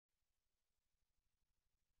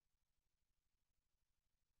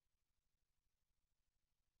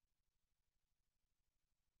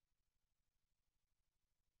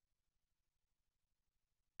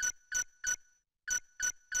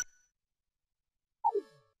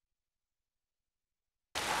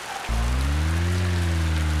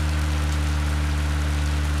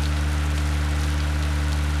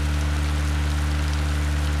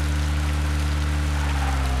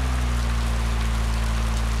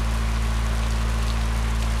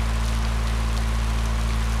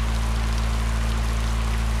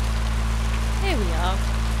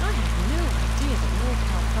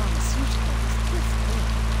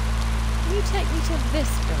you take me to this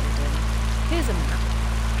building? Here's a map.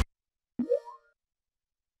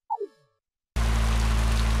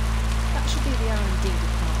 That should be the R&D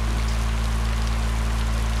department.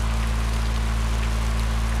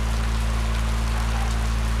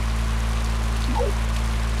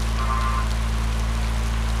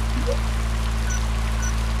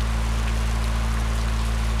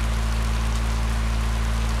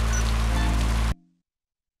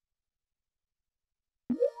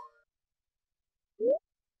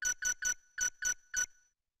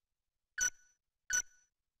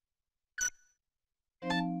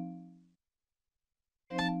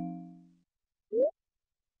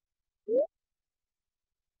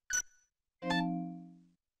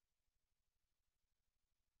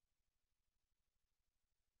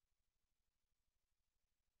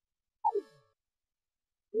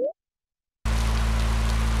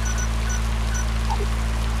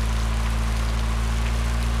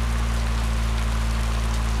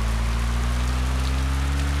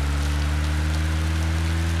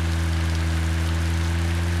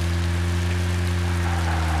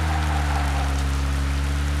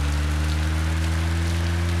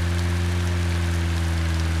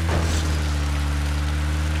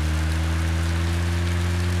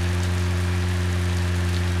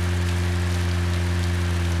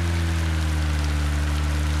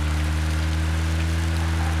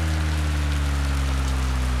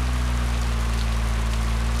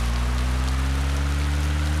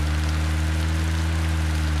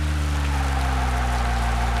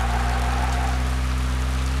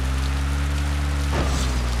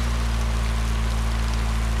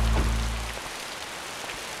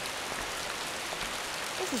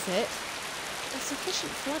 This is it. There's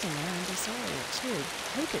sufficient flooding around this area too.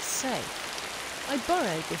 I hope it's safe. I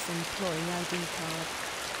borrowed this employee ID card.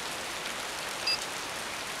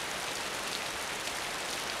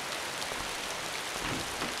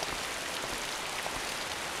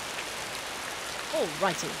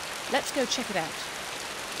 Alrighty, let's go check it out.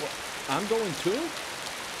 Well, I'm going too?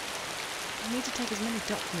 I need to take as many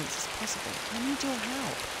documents as possible. I need your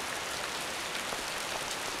help.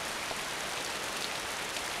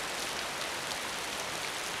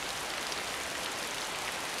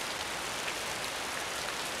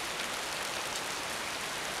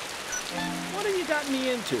 What have you gotten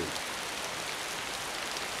me into?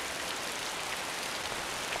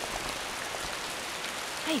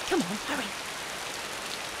 Hey, come on, hurry.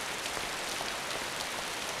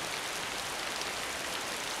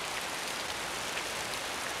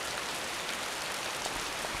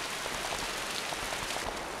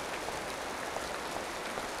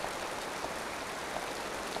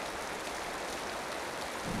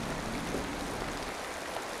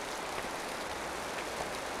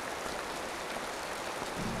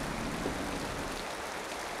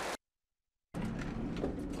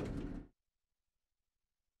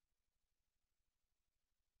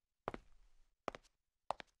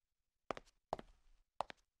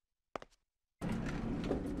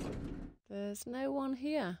 There's no one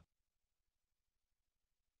here.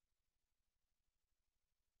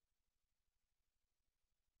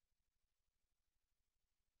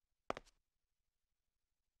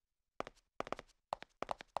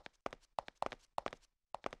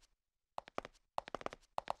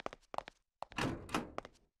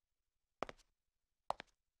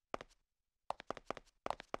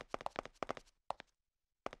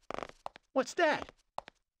 What's that?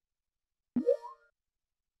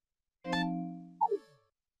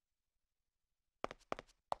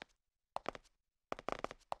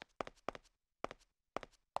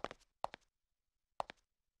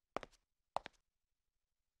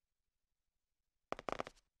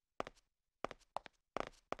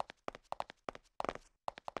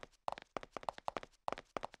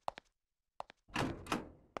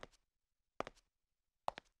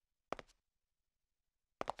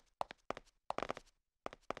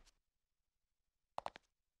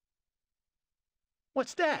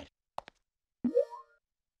 What's that?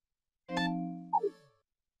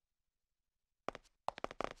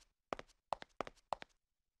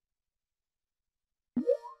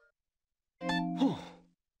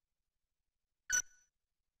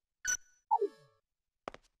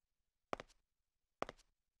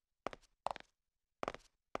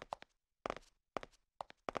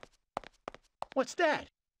 What's that?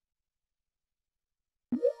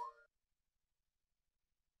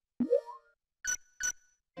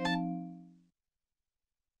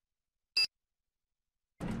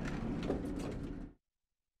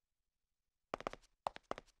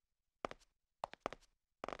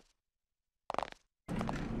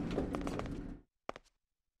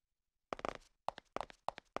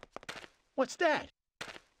 What's that?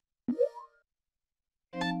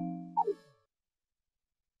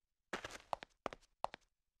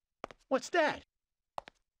 What's that?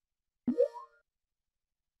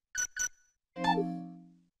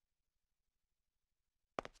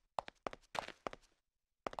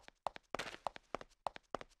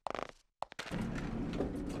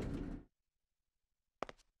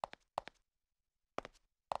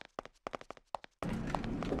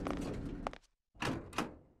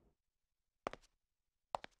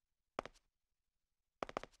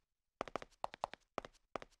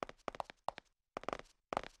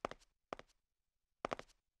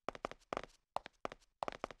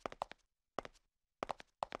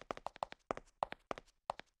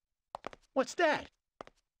 What's that?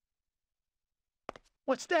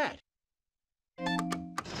 What's that?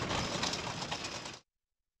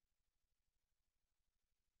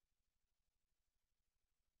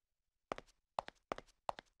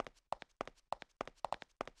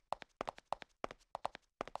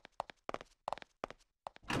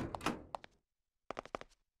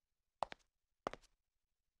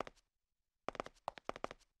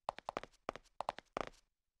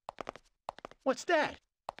 What's that?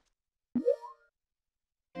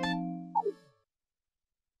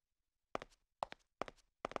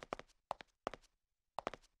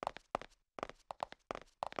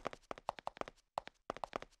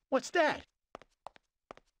 What's that?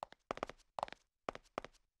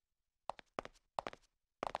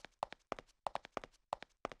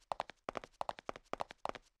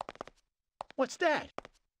 What's that?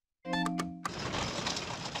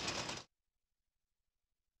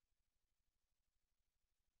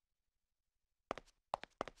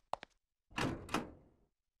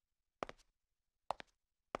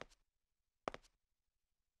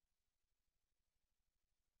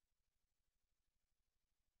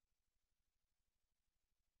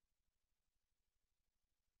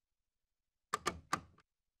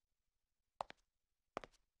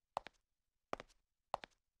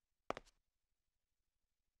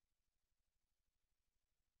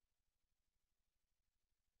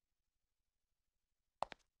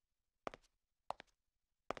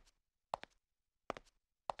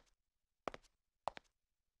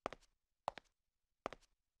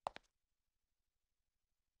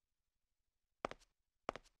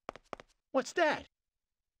 What's that?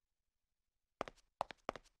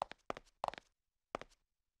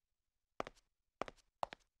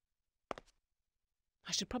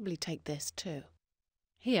 I should probably take this too.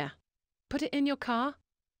 Here, put it in your car.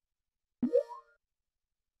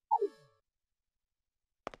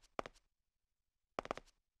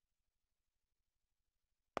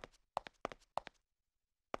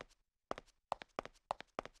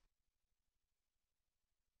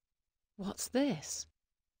 What's this?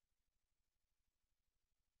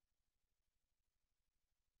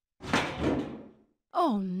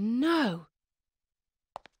 Oh no!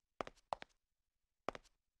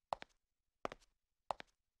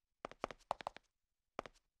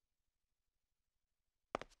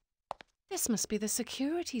 This must be the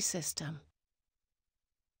security system.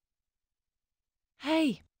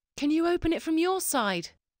 Hey, can you open it from your side?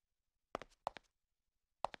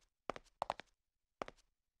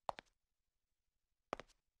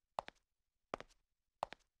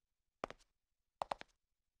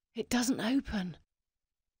 It doesn't open.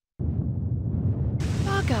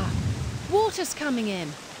 Bugger! Water's coming in!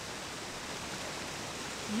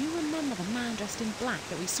 You remember the man dressed in black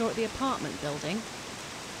that we saw at the apartment building?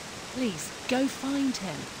 Please, go find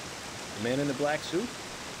him. The man in the black suit?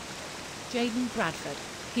 Jaden Bradford.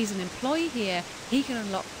 He's an employee here. He can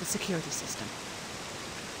unlock the security system.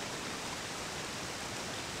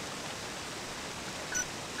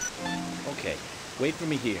 Okay, wait for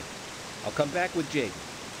me here. I'll come back with Jake.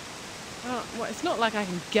 Well, it's not like I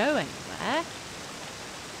can go anywhere.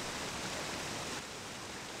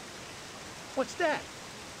 What's that?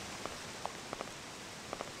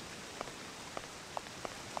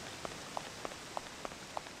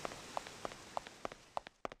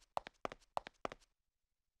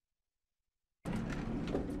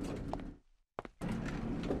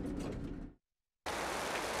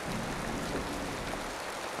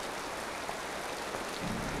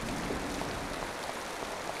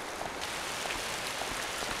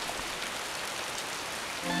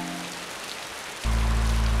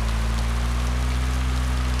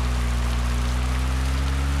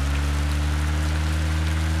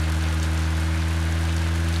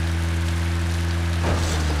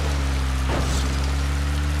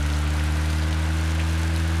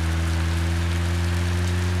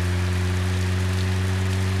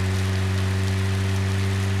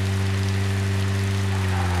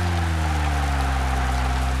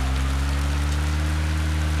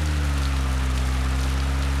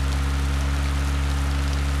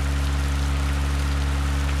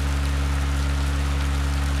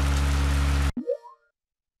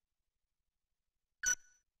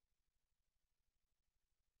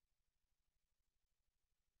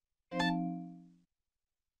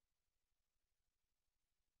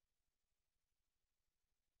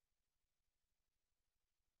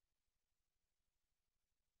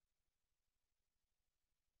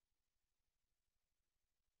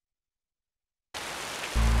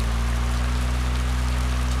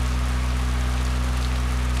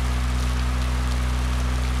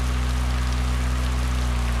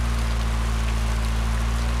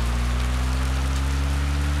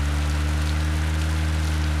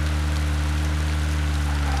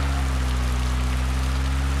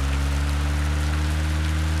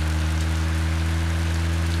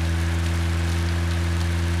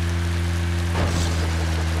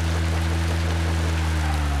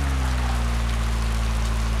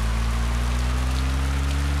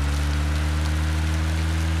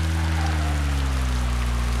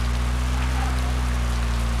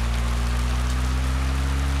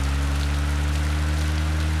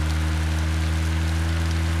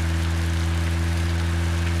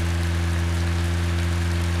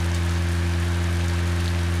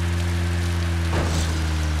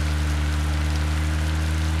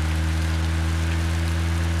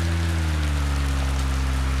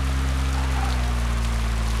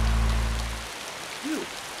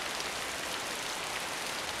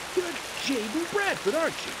 Jaden Bradford,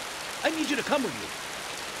 aren't you? I need you to come with me.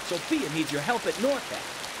 Sophia needs your help at Norcal.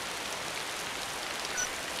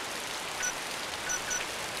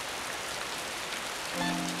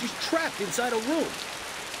 She's trapped inside a room.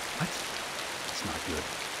 What? That's not good.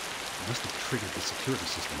 I must have triggered the security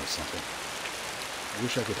system or something. I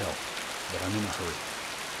wish I could help, but I'm in a hurry.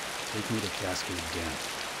 Take me to Cascade Dam.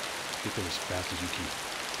 Get there as fast as you can.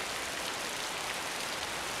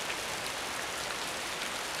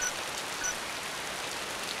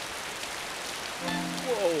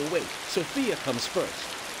 Whoa, wait. Sophia comes first.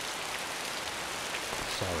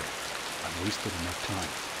 Sorry. I've wasted enough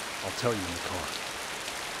time. I'll tell you in the car.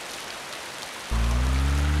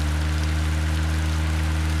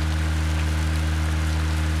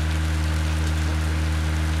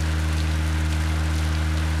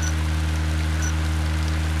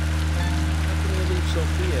 How can we leave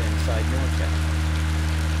Sophia inside Norcal?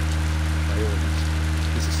 Priorities.